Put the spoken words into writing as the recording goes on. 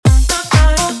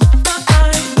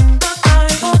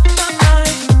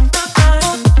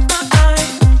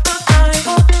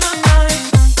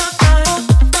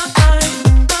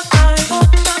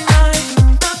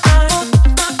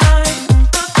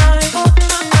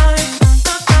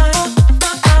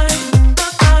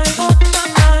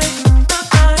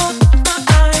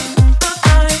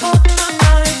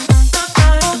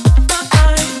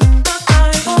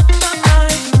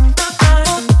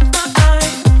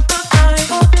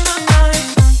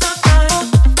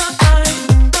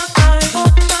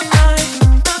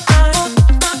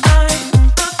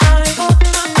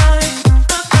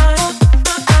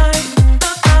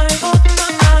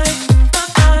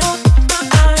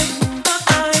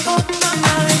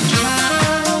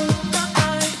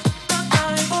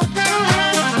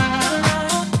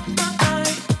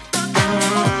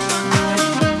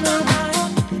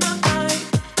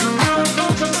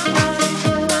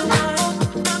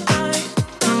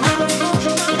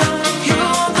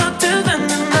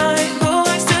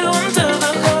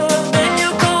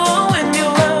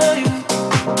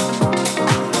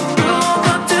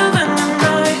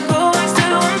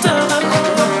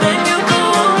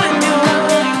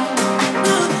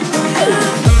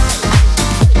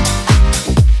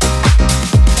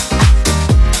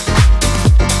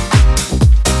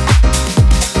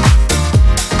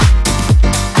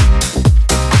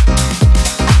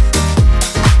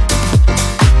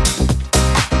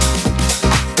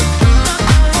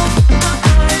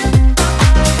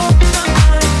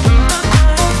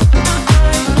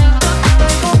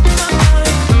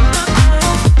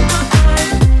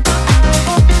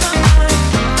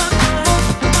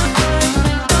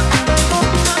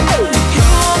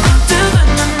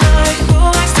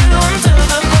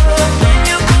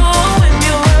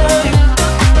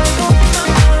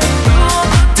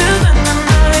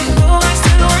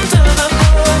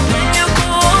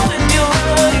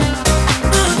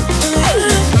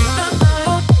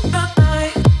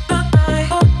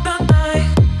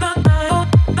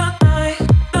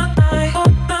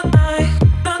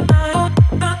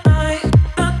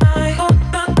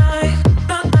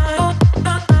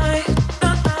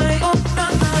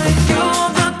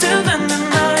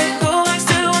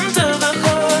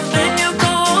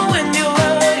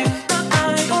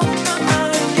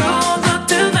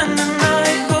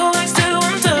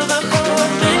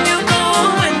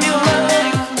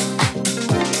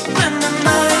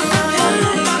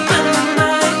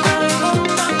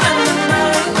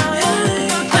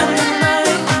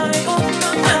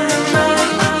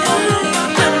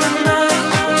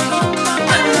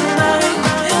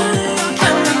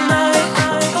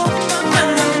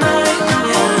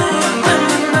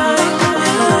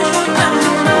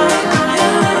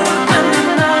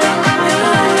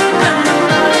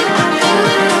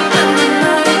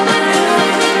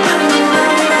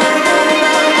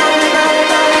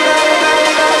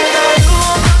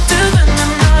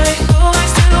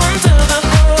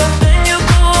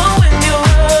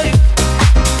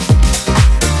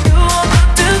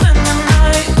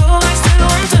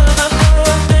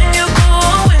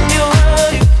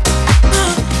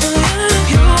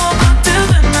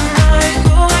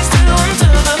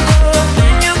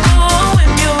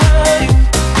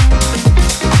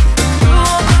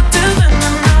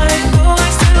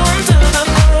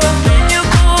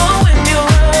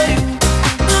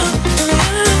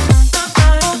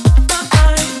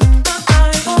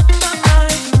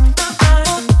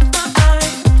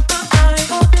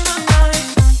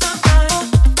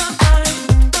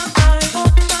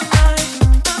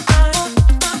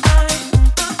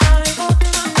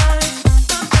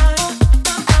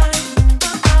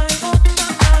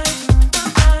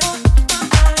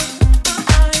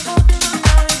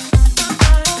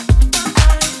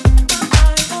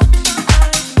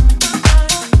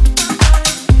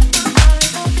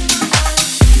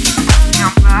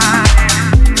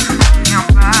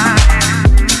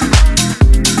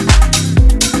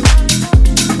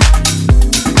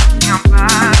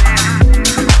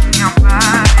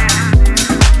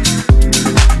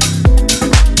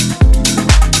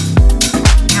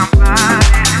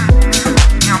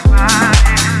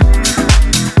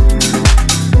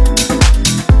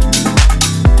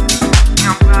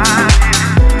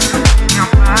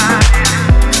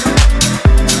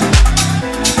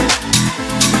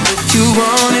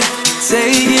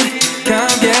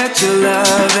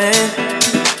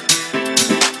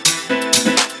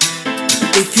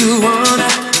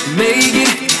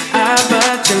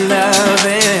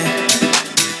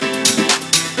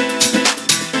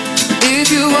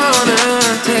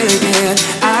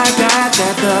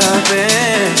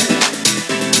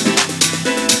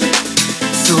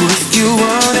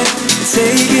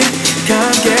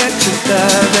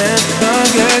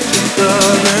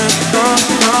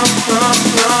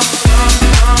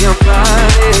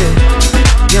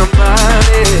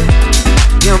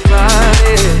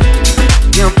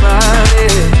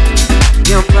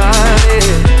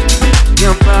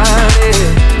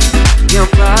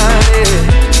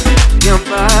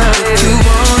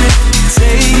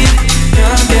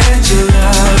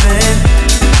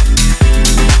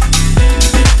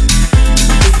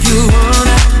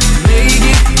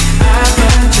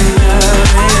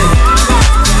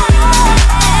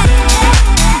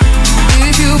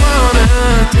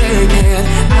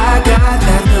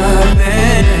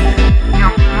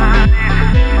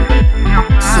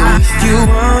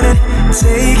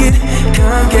take it.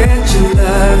 Come get your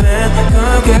lovin',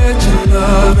 come get your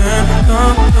lovin'.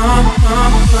 Come.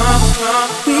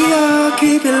 We all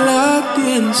keep it locked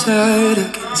inside. I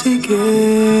can take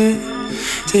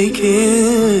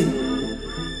it.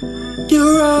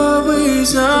 You're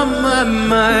always on my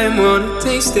mind. Wanna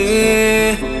taste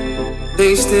it.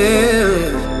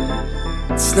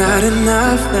 It's not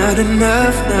enough,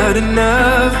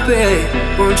 babe.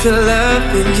 Want your love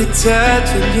and your touch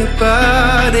and your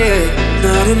body.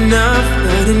 Not enough,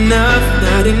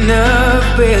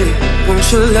 babe.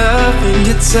 Want your love and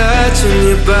your touch and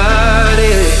your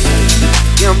body.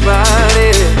 Your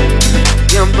body,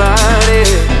 your body,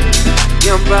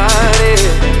 your body,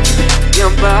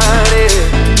 your body,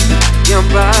 your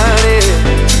body,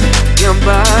 your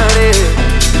body,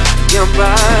 your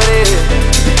body.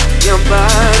 Your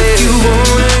body, if you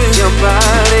want it, your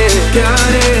body,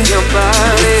 got it. Your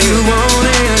body, if you want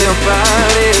it, your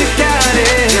body, you got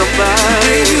it. Your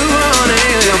body, if you want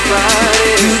it, your body,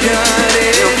 you got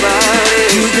it. Your body,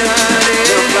 you got it.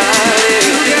 Your body,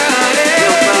 you got it.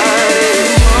 Your body, you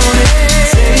want it,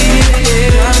 take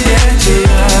it, come get your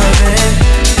lovin'.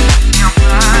 Your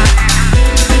body,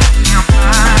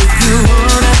 if you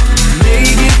wanna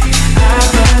make it, I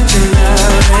got your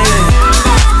lovin'.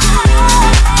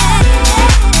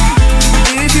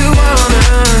 If you wanna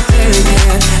take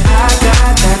it, I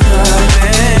got that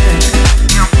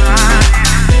lovin'.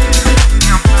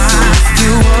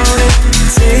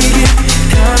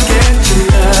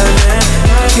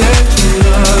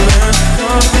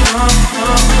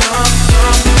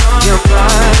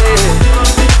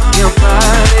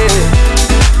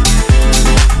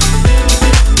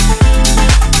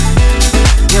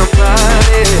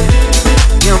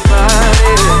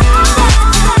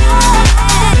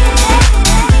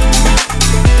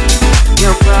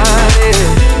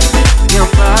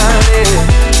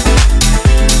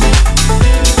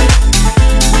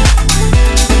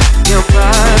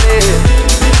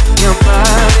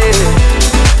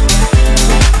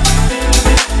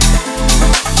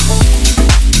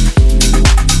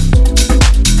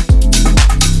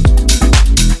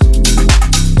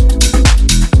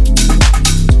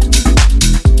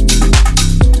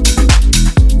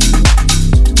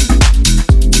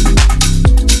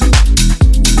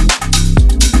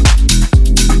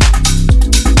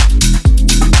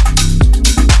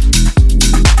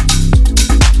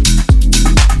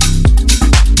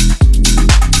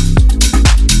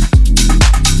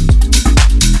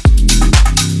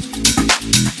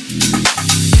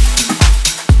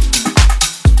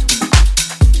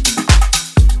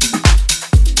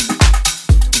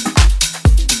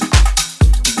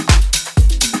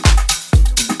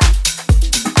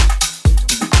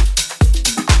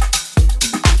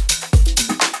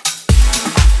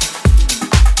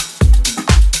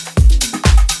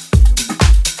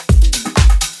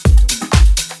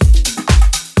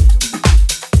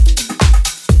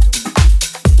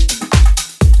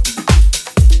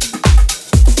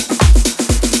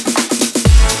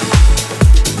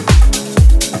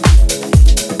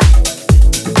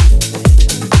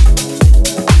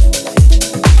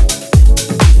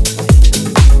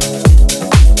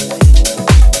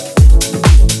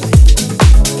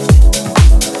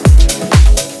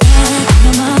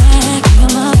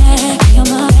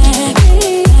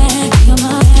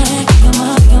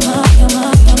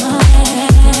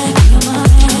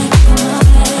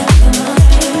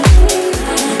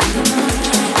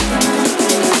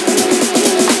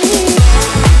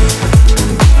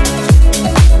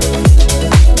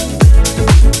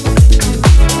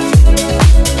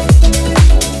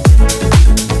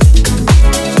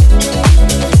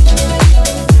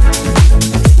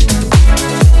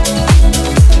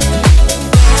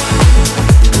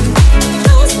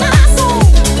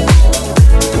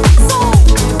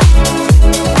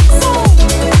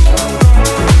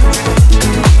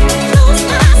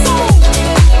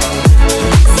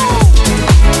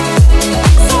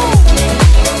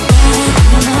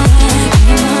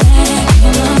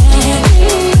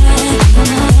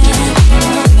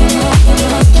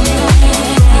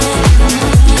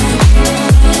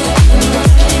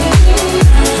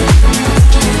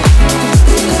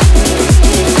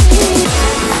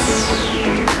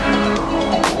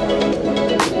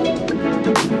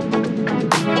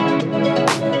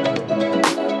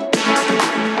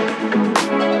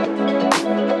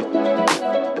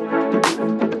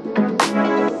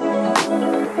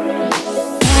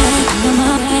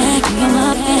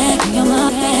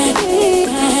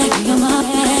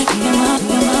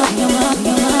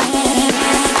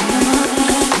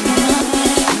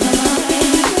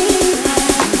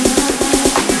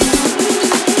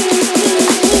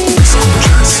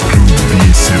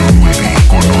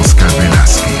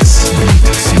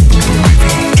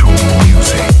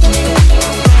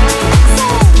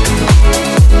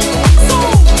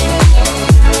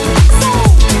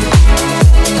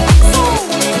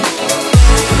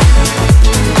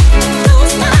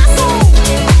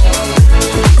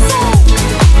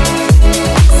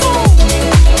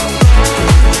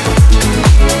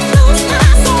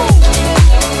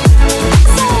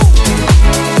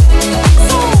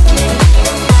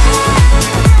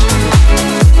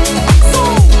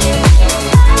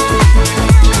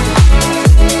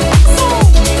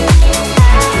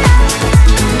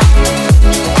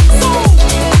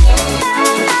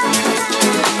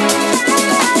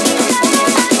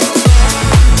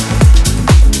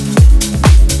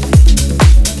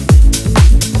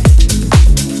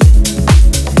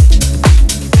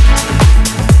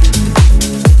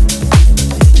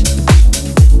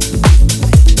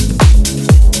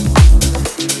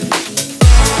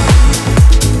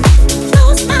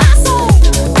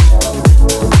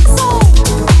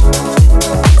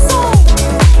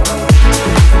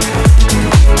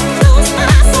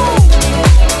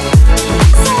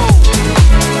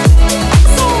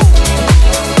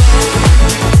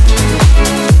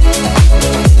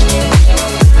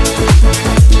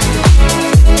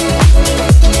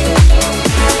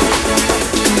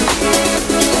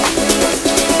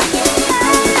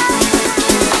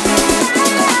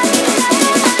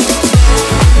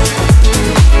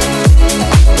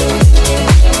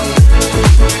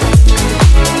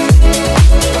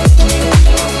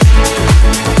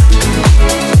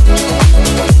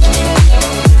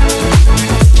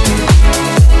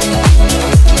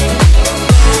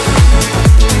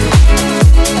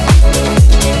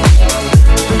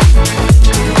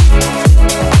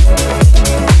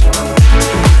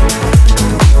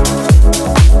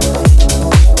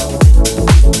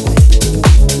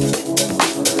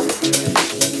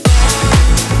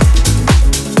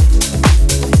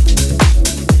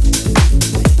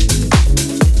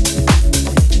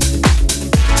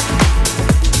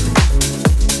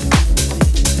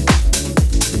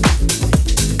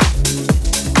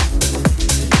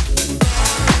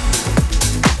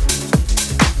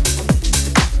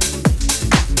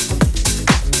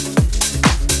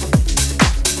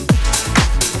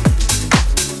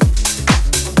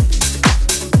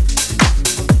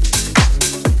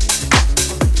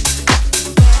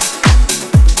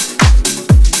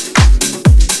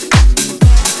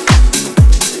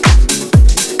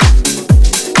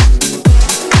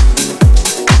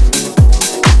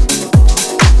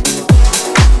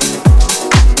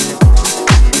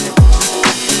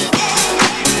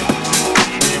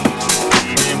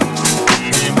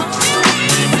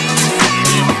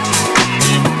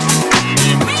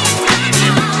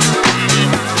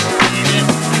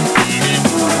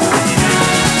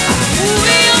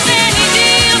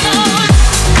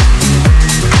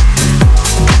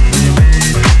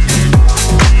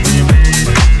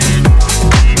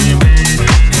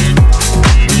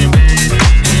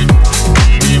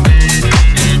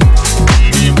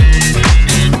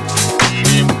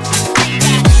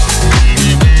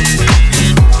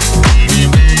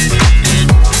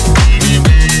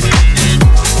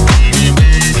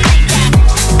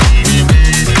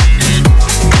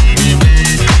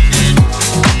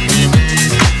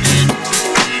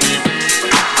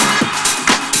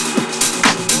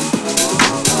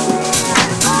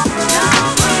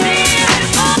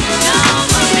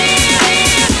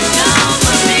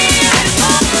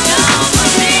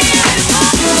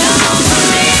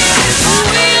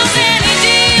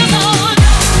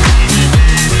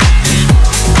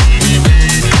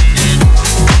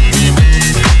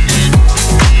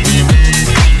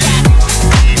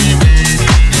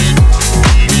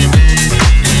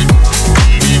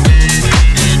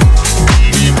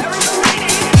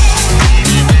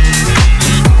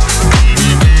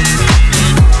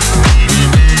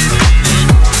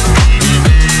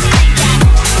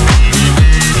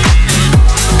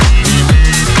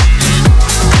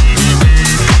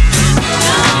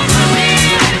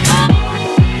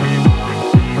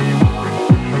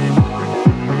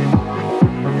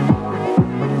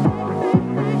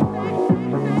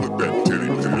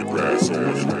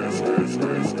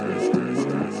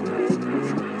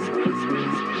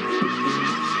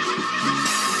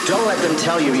 them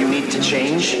tell you you need to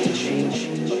change?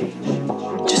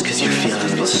 Just 'cause you're feeling a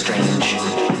little strange.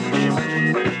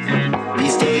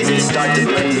 These days they start to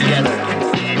blend together.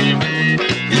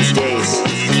 These days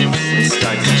they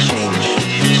start to change,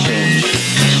 change, change,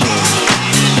 change,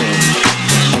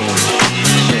 change,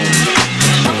 change.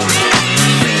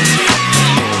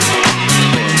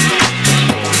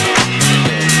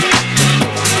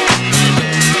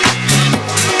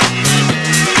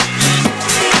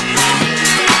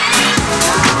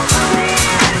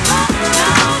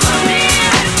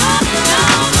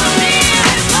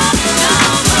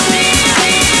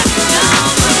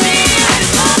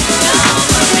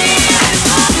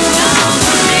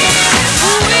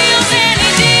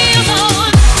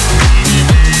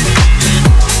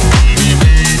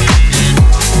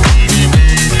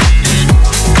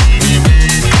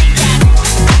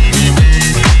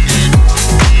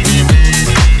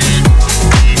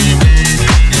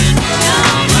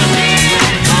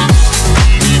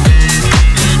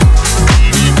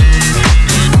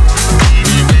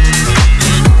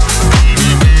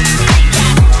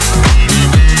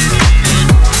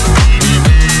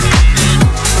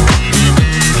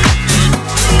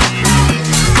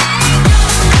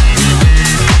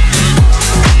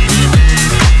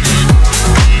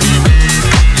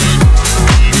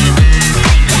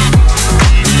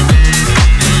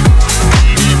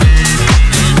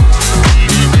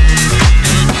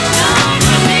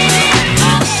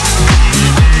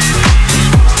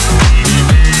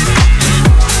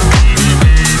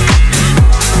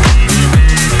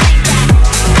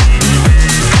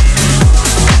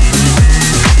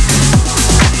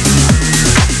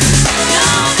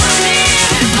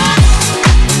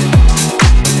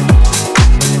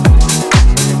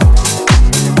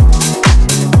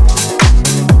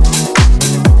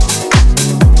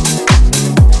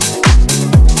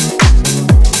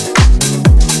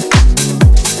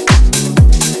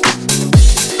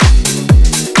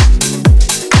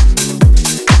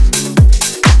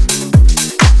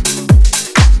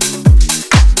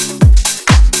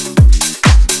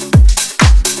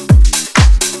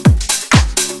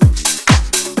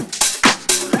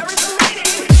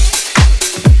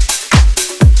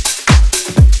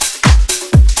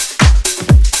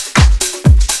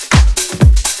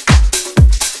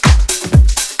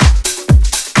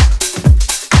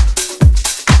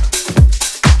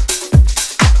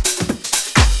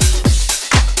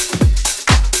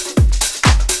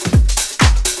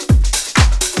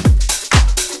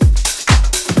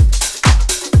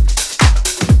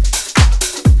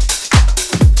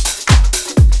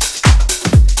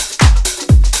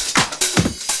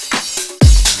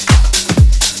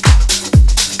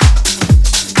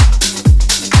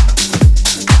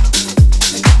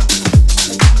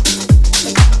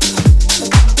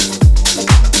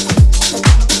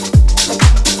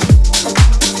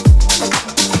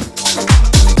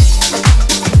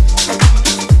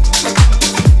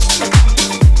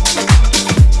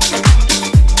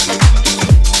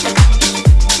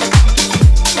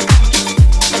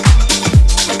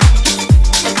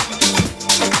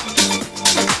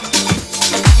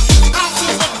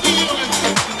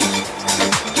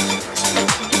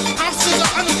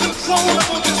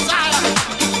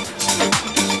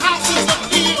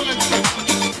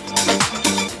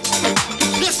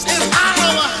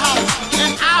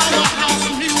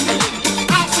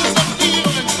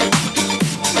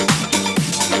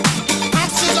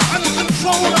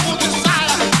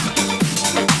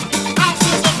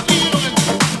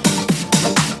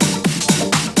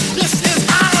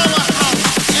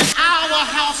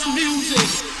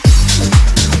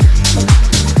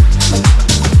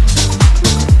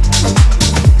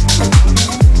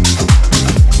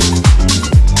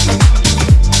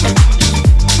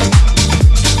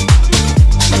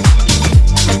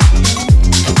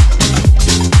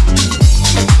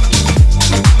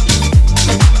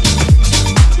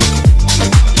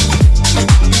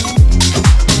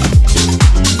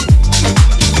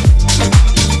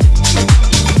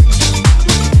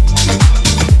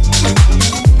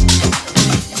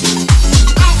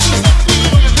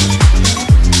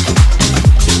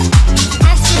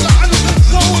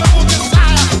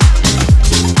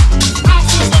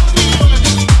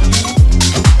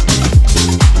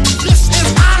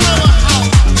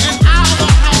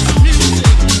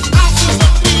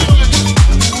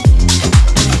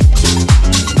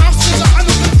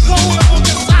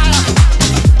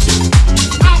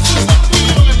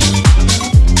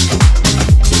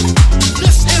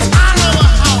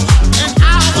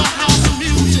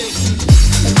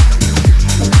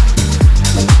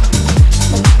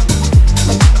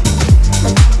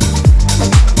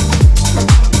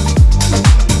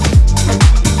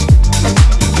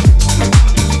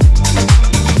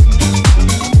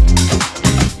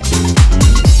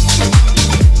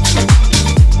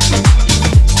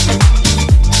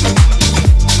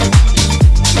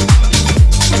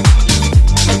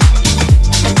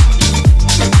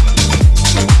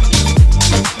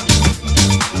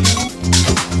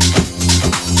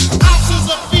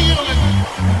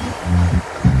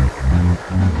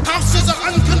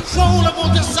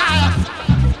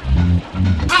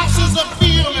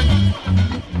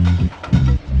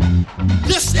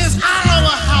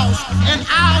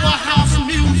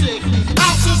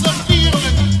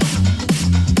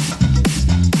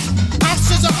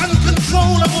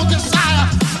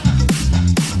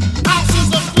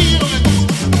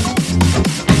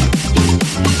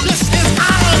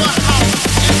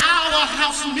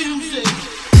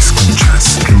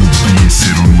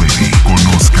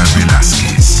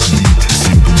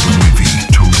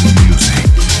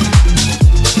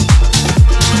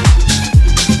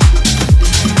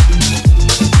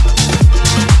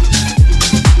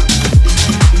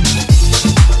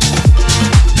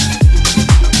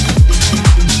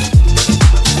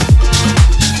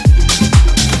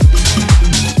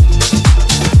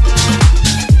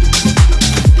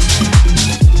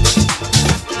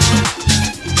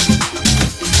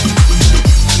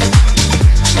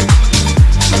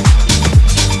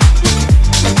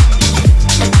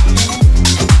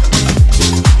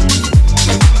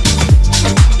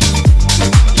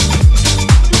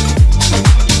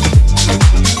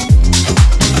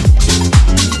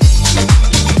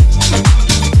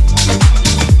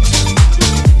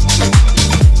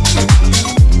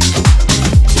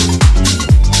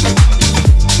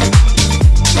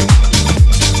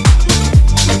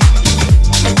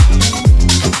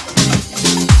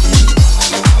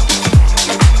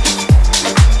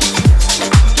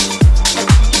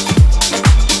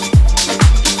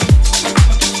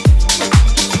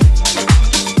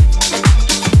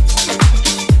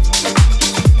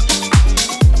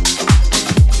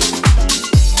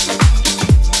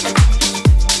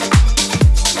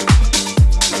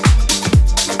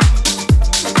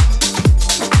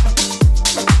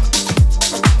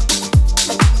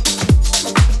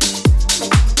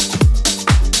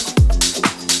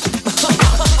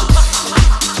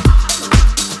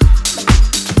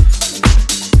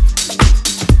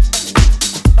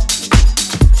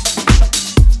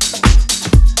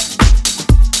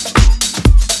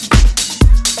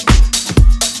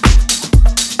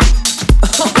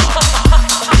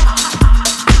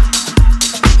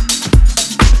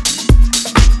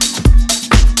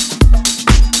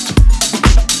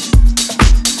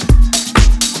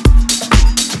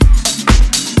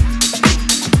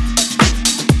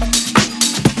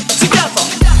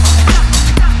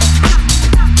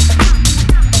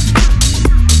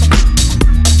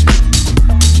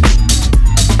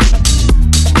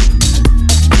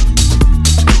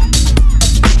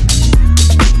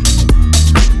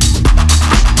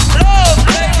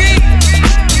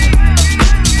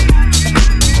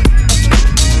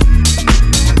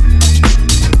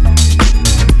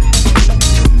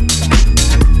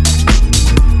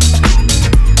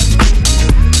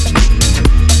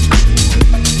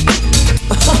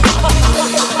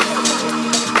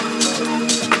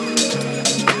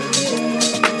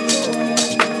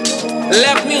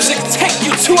 Let music take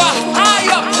you to a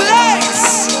higher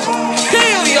place.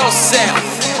 Heal yourself.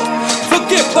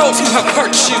 Forgive those who have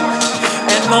hurt you.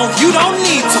 And no, you don't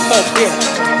need to forget.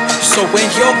 So when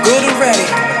you're good and ready,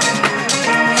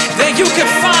 then you can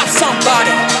find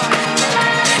somebody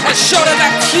and show them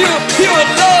that pure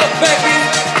love, baby.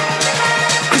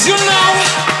 'Cause you know,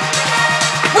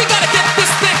 we gotta get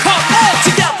this thing called love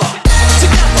together.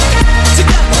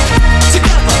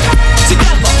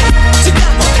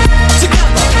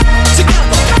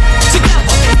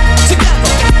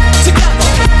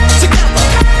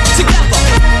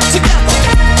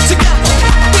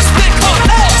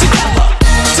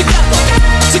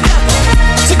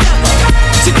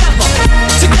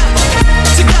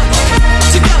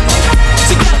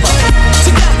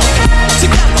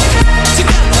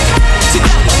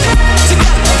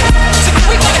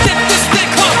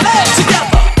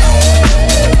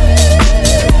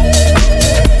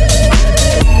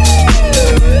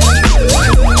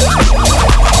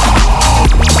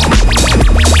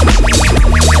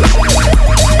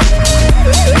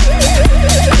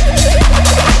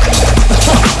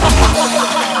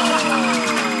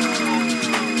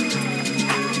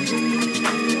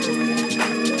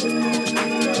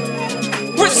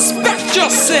 Respect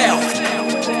yourself.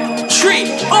 Treat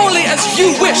only as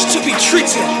you wish to be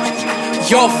treated.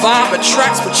 Your vibe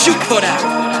attracts what you put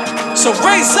out. So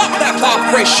raise up that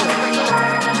vibration.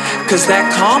 'Cause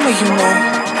that karma, you know,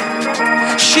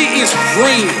 she is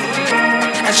real.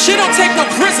 And she don't take no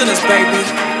prisoners, baby.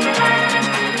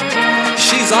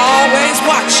 She's always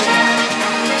watching.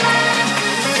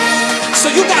 So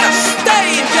you gotta stay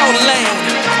in your lane.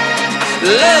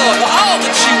 Love all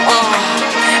that you are.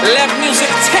 Let music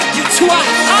take you to a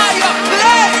higher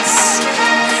place.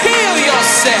 Heal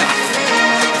yourself.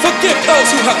 Forgive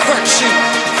those who have hurt you.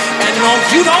 And no,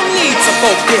 you don't need to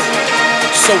forget.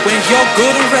 So when you're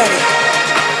good and ready,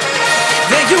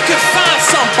 then you can find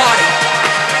somebody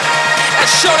and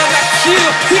show them that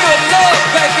pure love,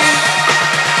 baby.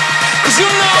 'Cause you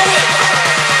know it,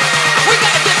 we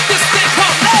gotta get this thing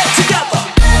called love together.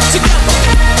 Together,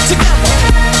 together,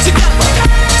 together,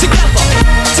 together,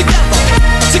 together,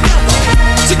 together, together,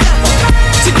 together,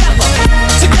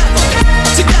 together, together,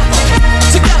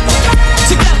 together, together,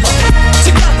 together,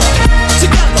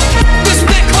 together. This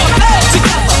thing called love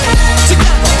together.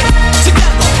 Together,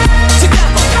 together,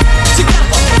 together, together,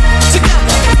 together, together,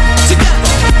 together,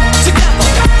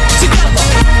 together,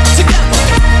 together,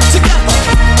 together,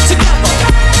 together,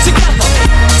 together,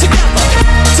 together,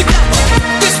 together.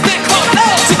 This thing called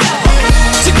love together.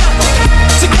 Together,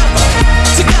 together, together,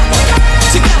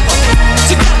 together, together, together,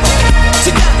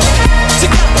 together, together,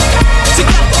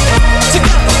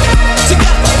 together,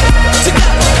 together,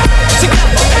 together,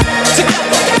 together,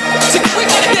 together. We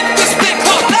gotta get this thing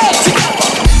called love together.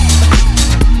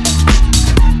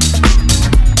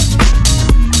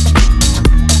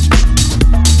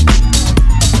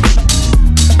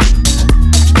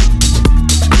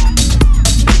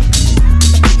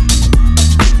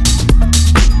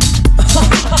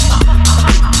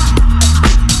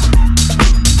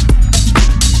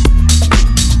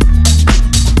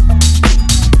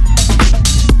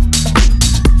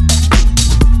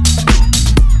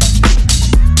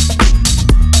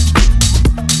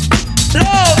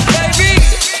 Love, baby.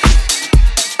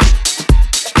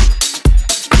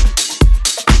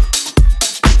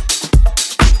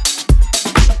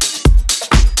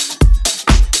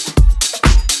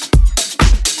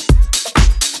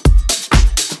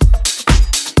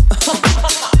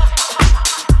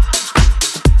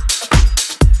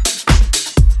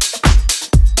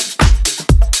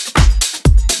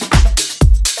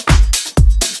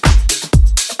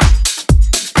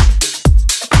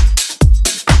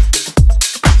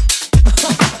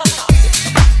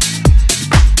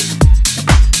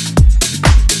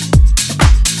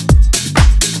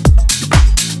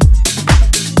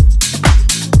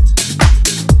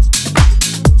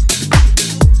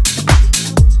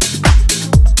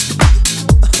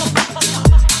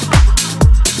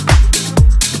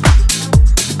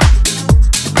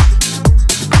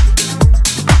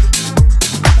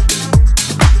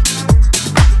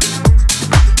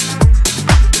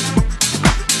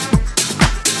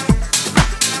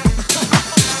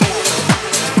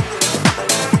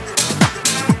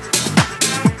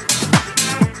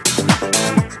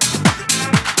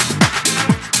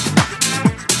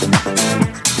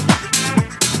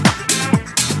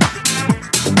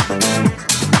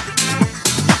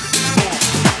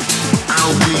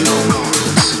 I'll be your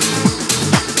guards.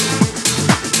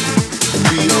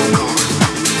 Be your guard.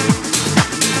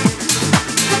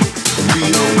 Be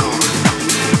your guard.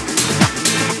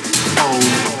 Oh,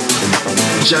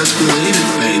 just believe it,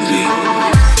 baby.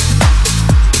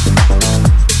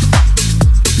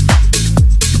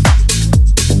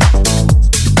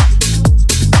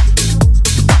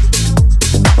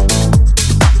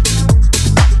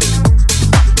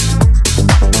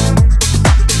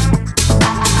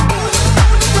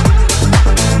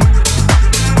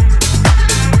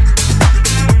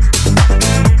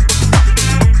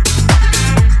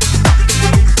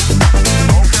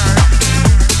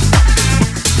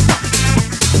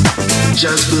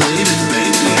 Just believe it,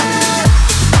 baby.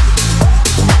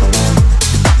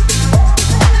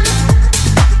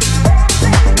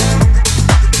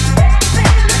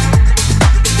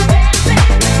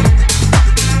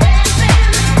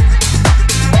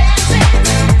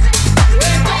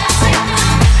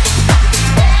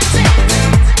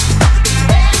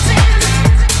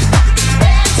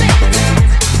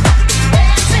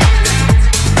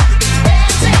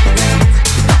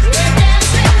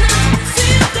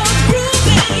 Feel the groove,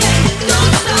 yeah.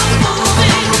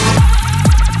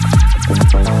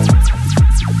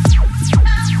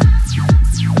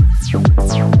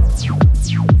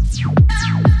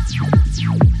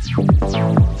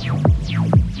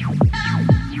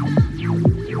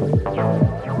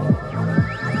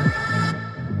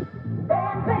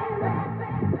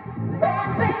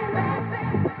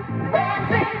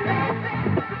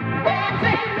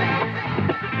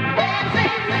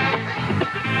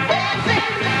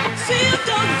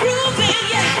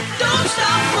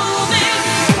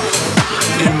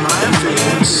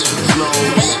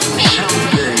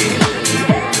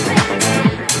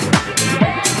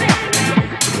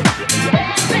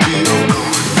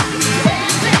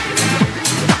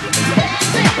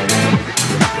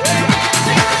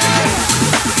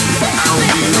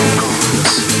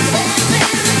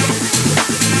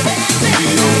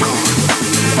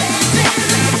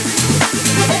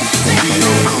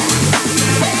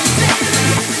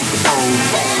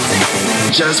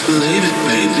 Just believe it,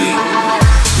 baby.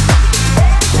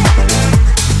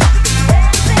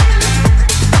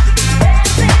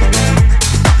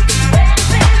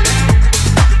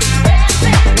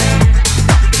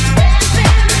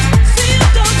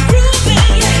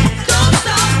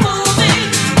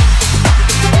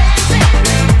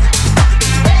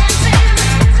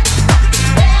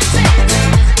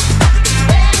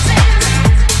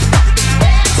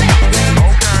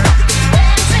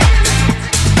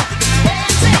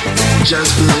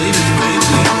 Just believe it,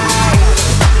 baby.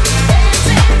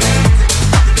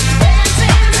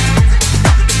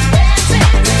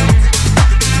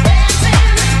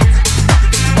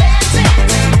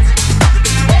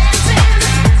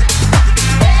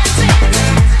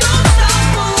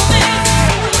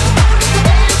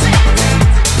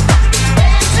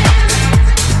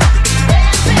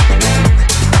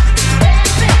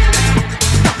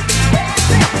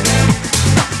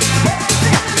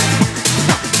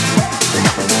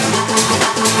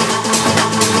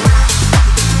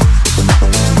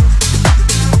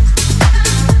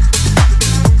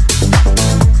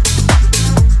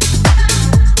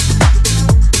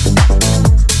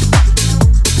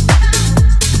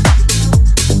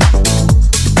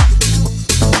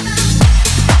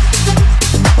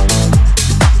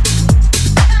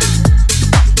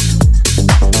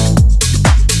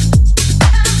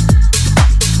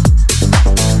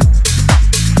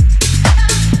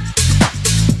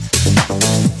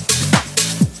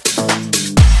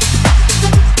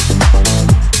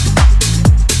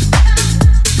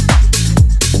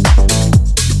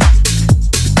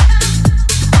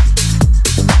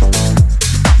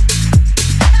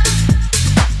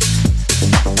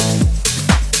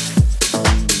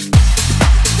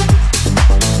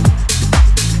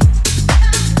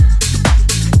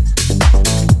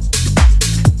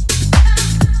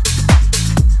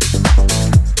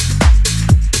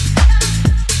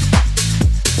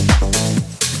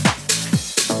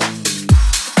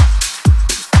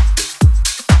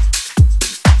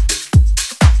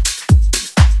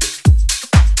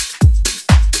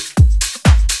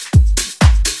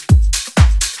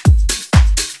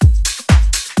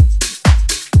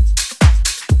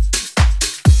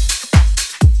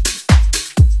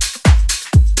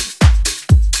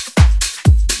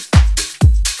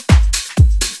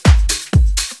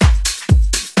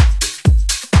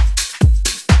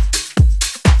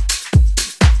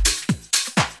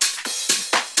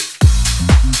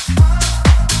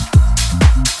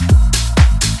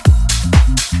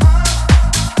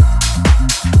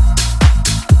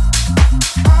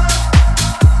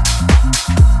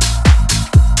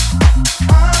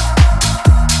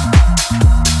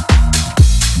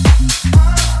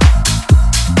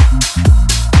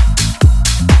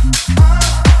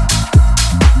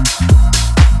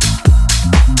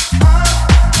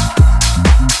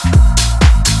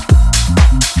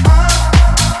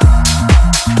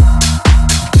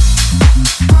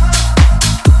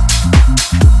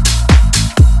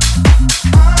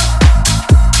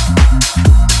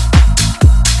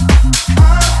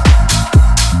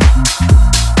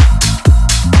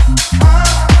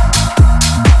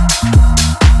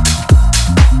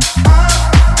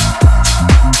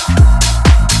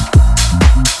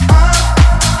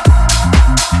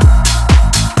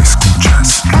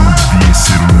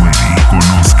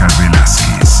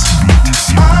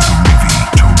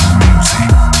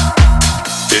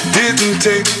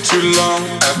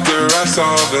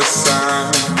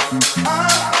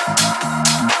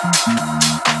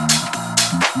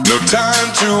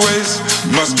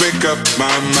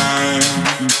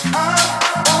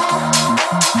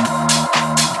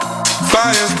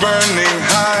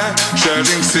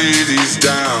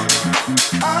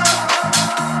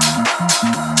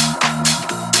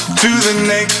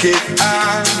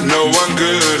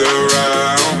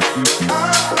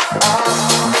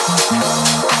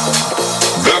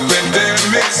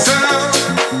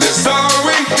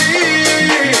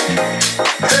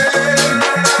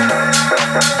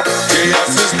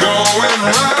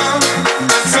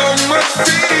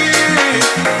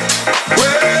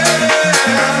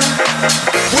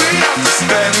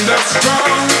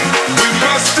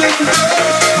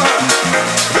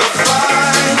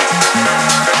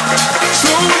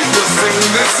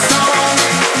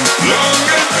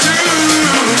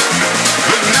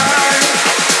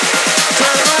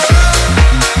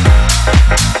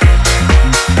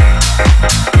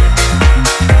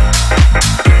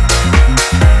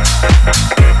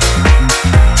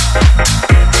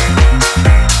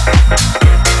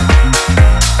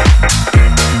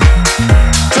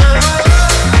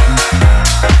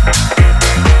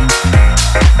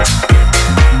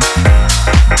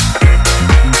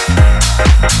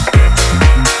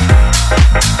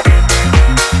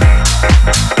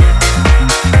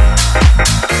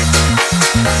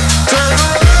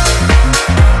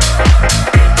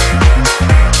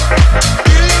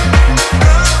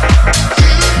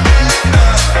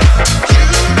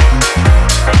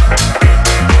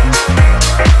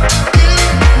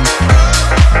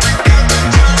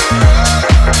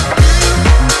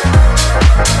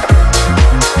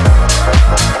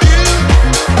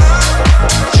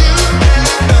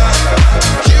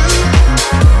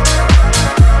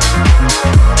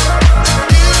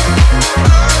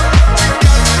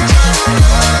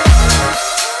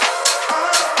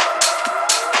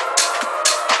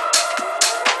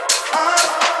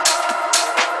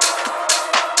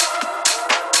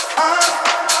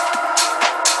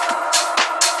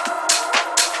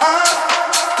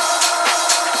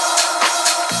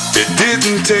 It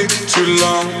didn't take too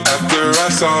long after I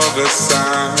saw the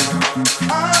sign.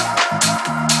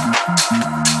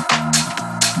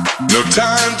 No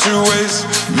time to waste,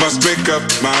 must make up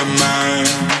my mind.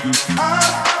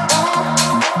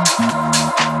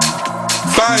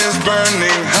 Fires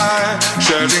burning high,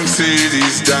 shutting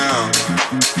cities down.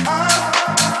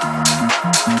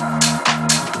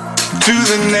 To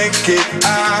the naked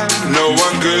eye, no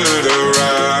one good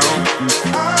around.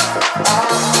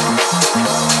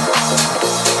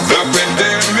 The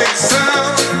pandemic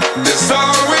sound is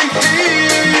all we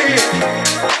hear.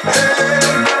 Hey.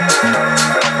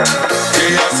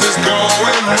 Chaos is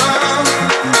going round,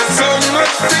 and so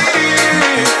much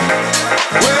fear.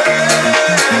 Well,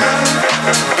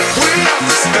 we have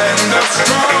to stand up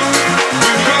strong.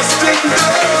 We must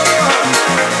endure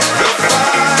the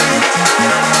fight.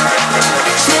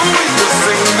 So we will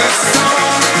sing this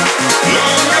song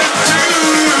long into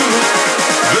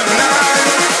the night.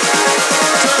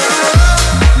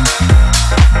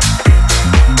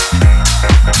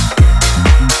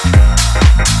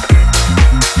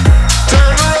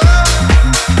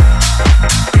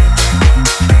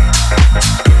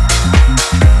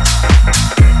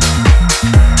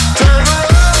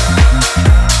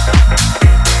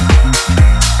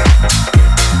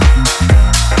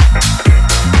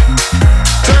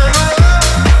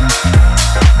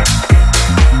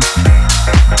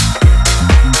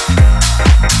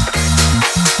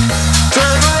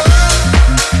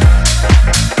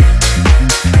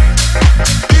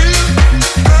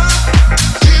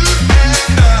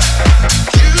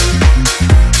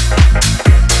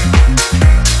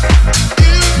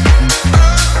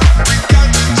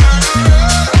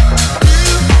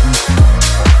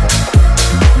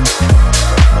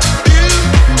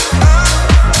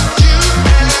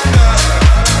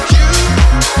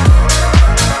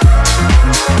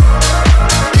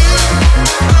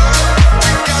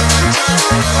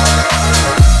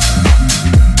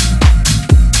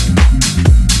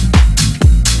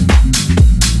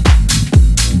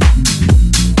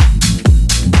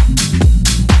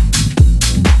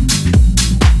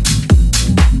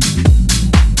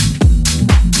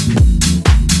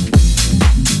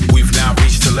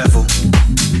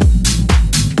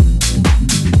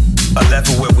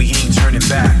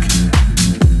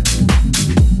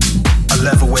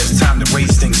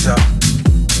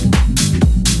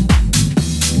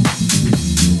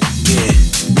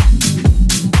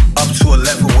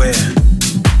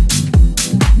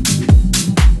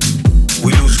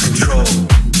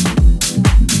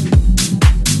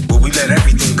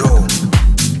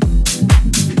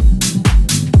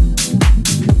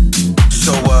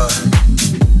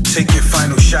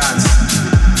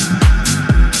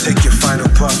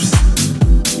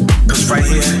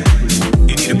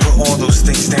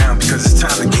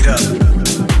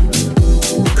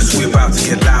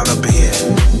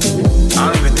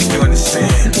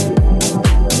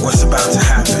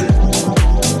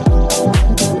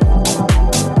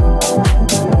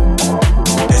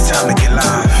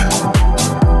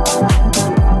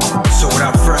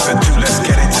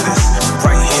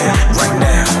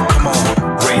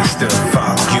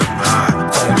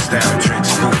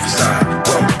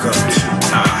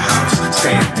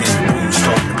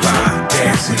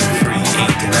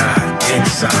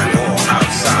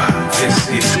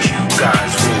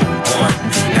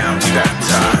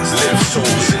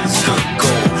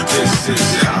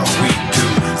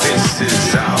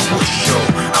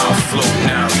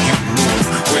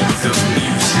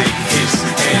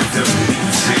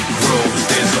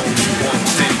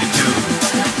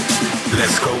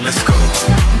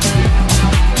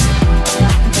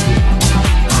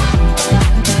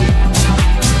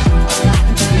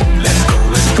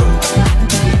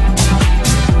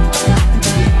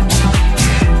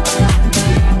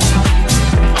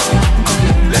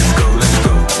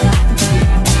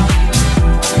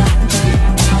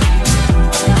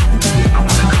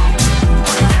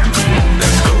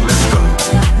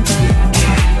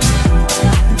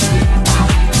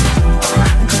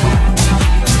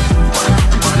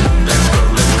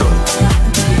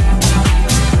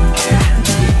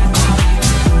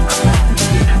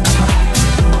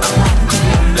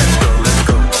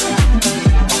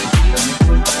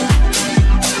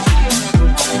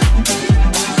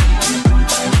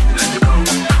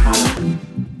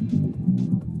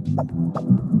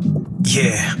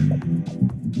 Yeah.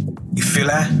 You feel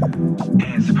that?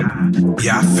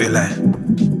 Yeah, I feel that.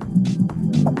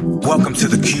 Welcome to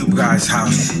the Cube Guys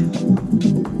house,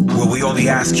 where we only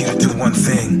ask you to do one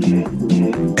thing,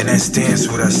 and that's dance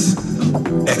with us.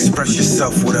 Express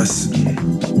yourself with us.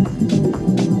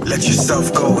 Let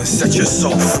yourself go and set your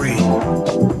soul free.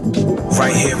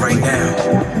 right here, right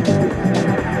now.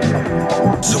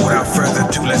 So without further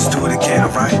ado, let's do it again,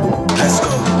 alright? Let's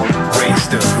go. Raise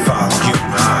the volume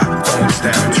high, phones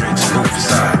down, drinks move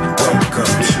aside. Welcome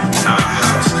to our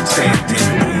house, standing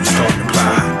rules don't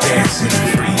apply. Dancing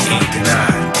free, ain't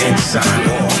denied, inside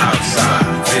or outside.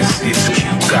 This is Q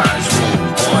Guys Rule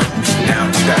 1. Now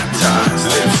we baptized,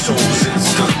 live souls is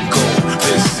the goal.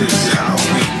 This is how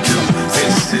we do,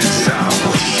 this is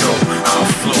our show. I'll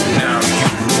flow now, you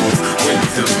move when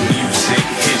the music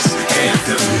hits and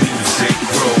the music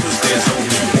grows. There's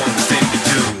only one thing to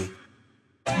do.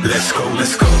 Let's go,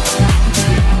 let's go.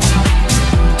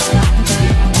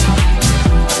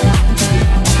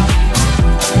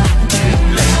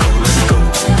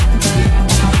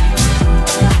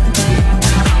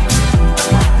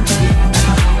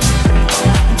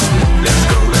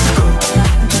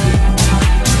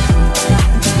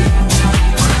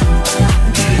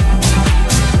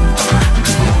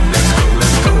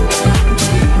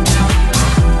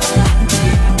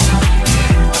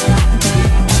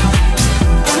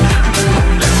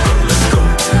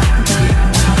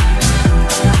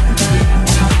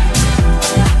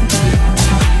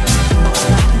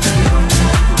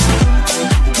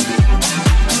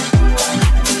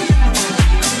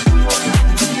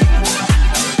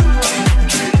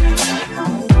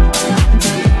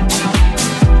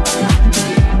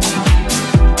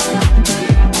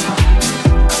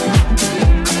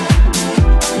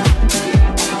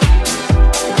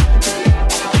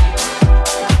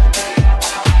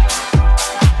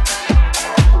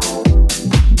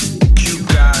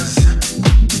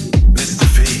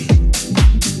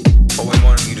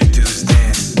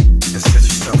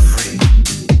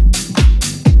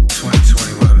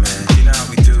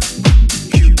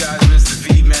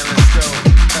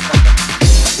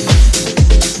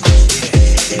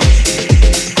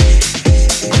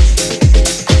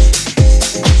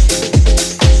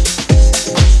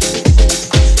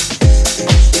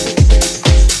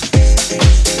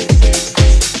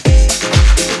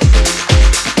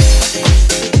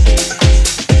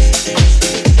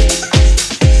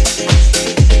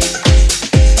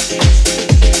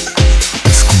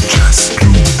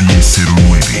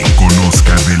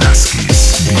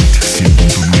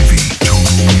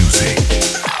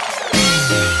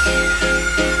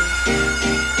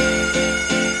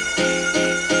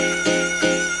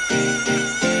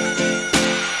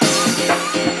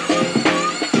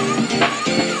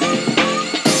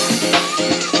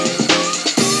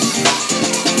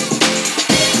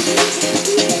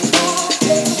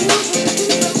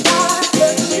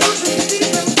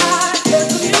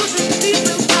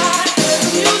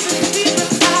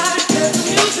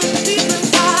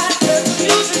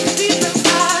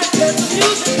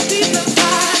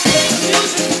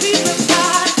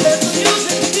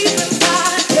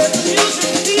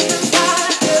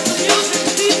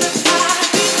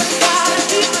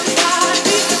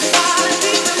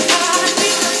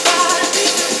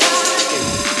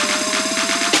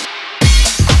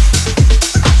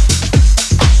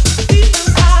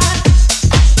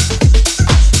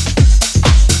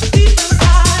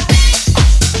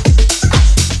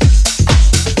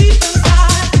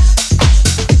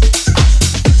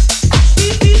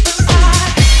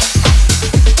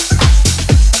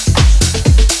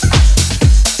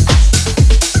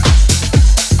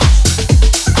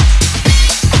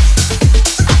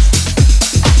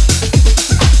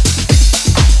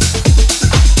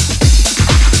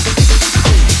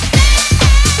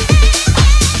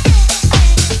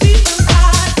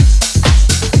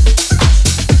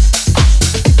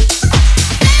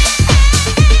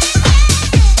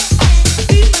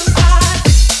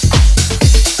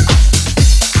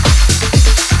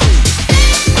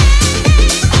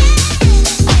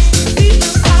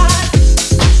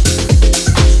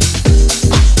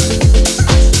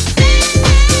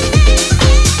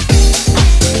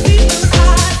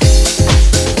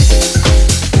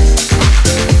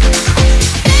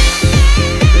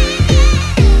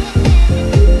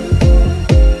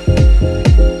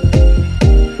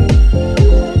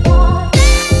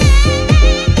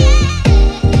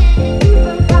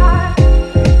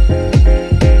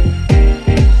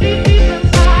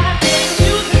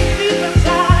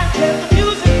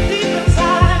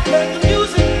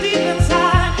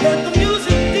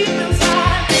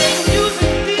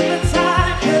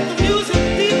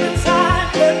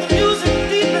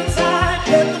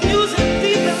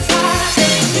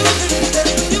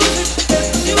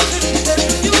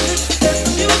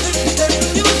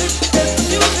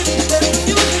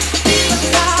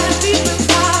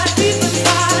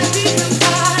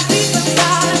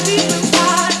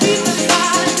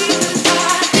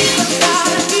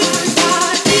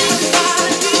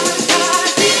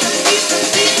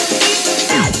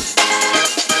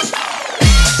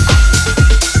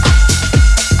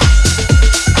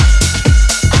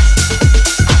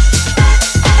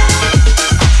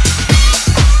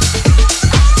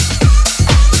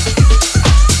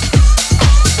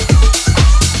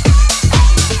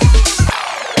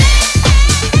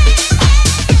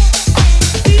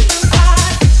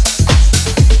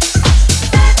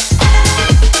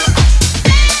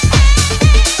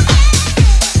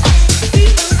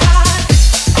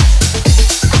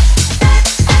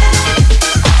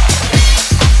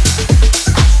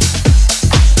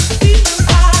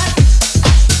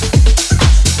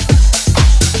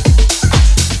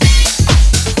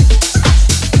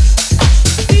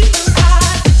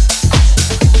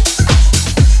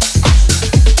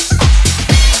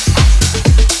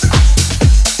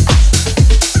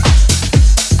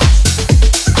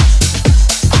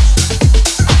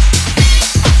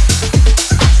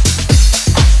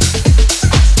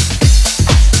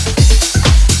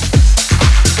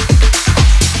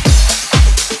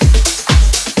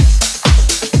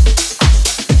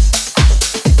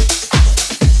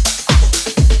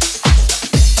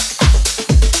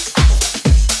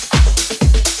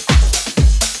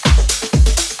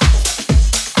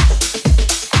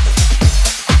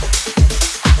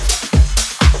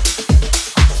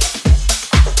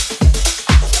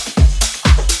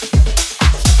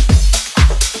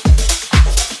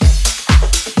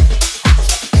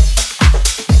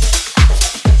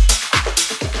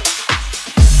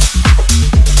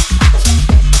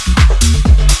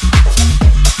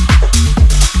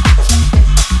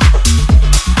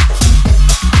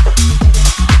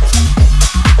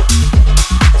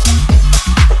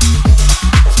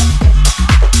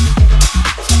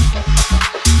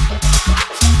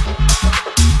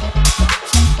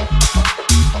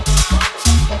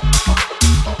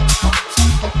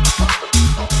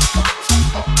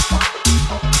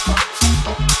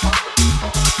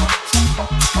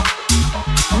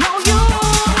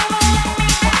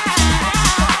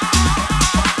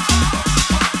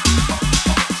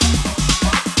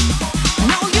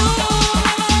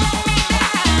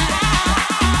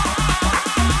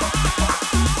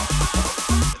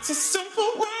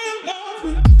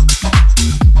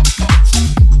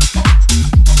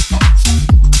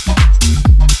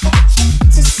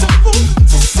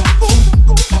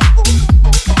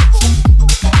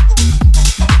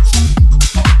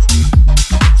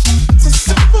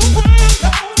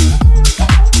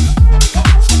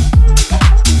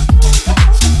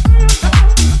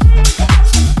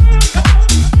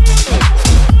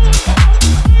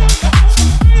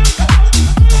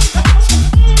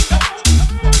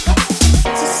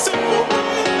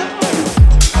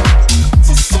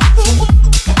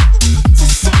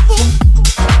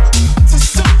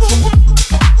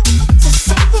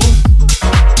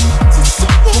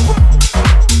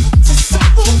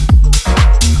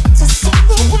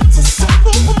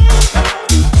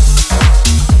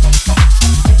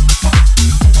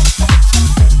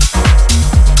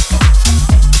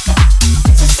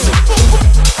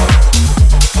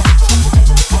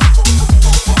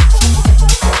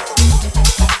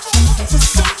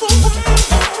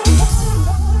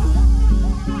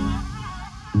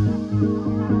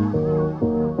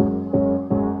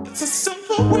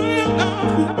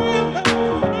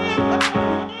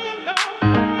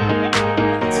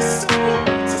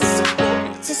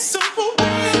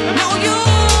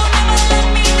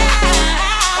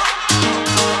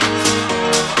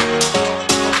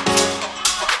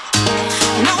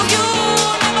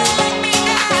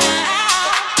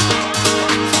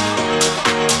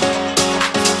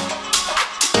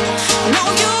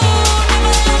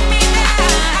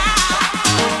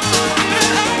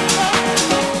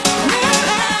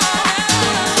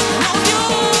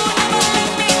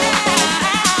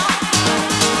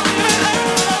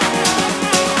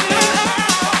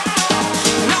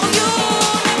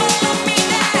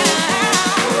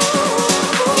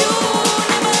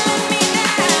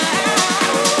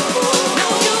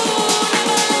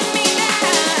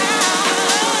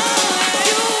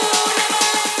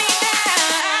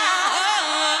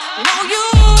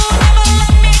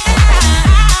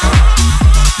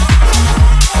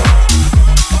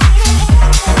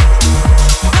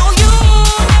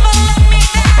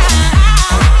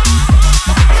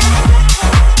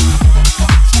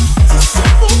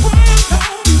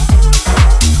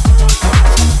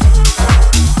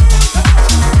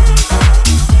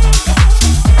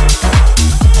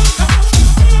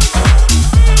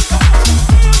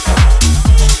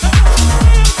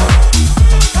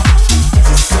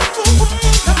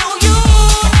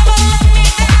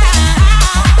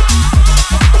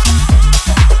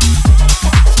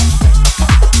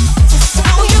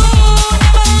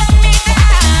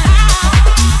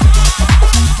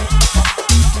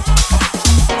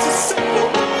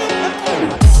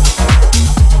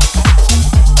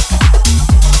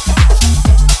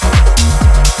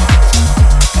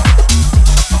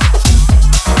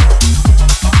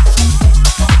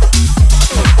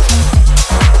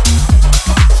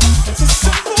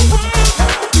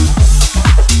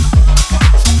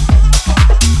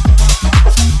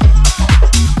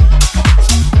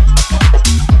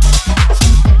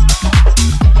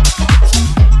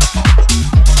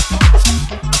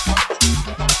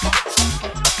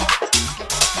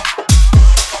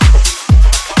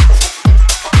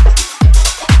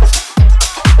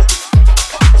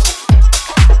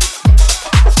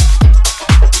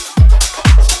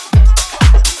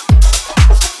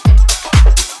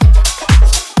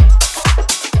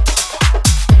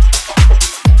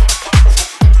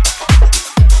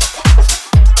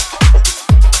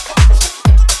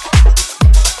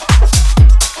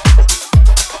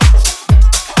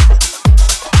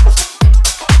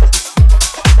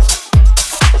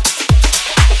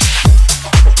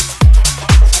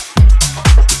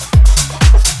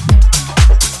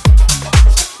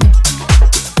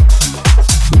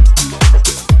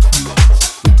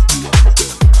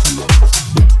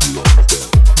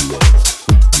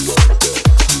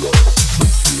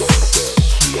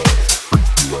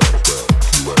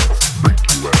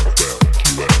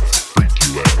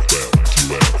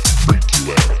 laugh.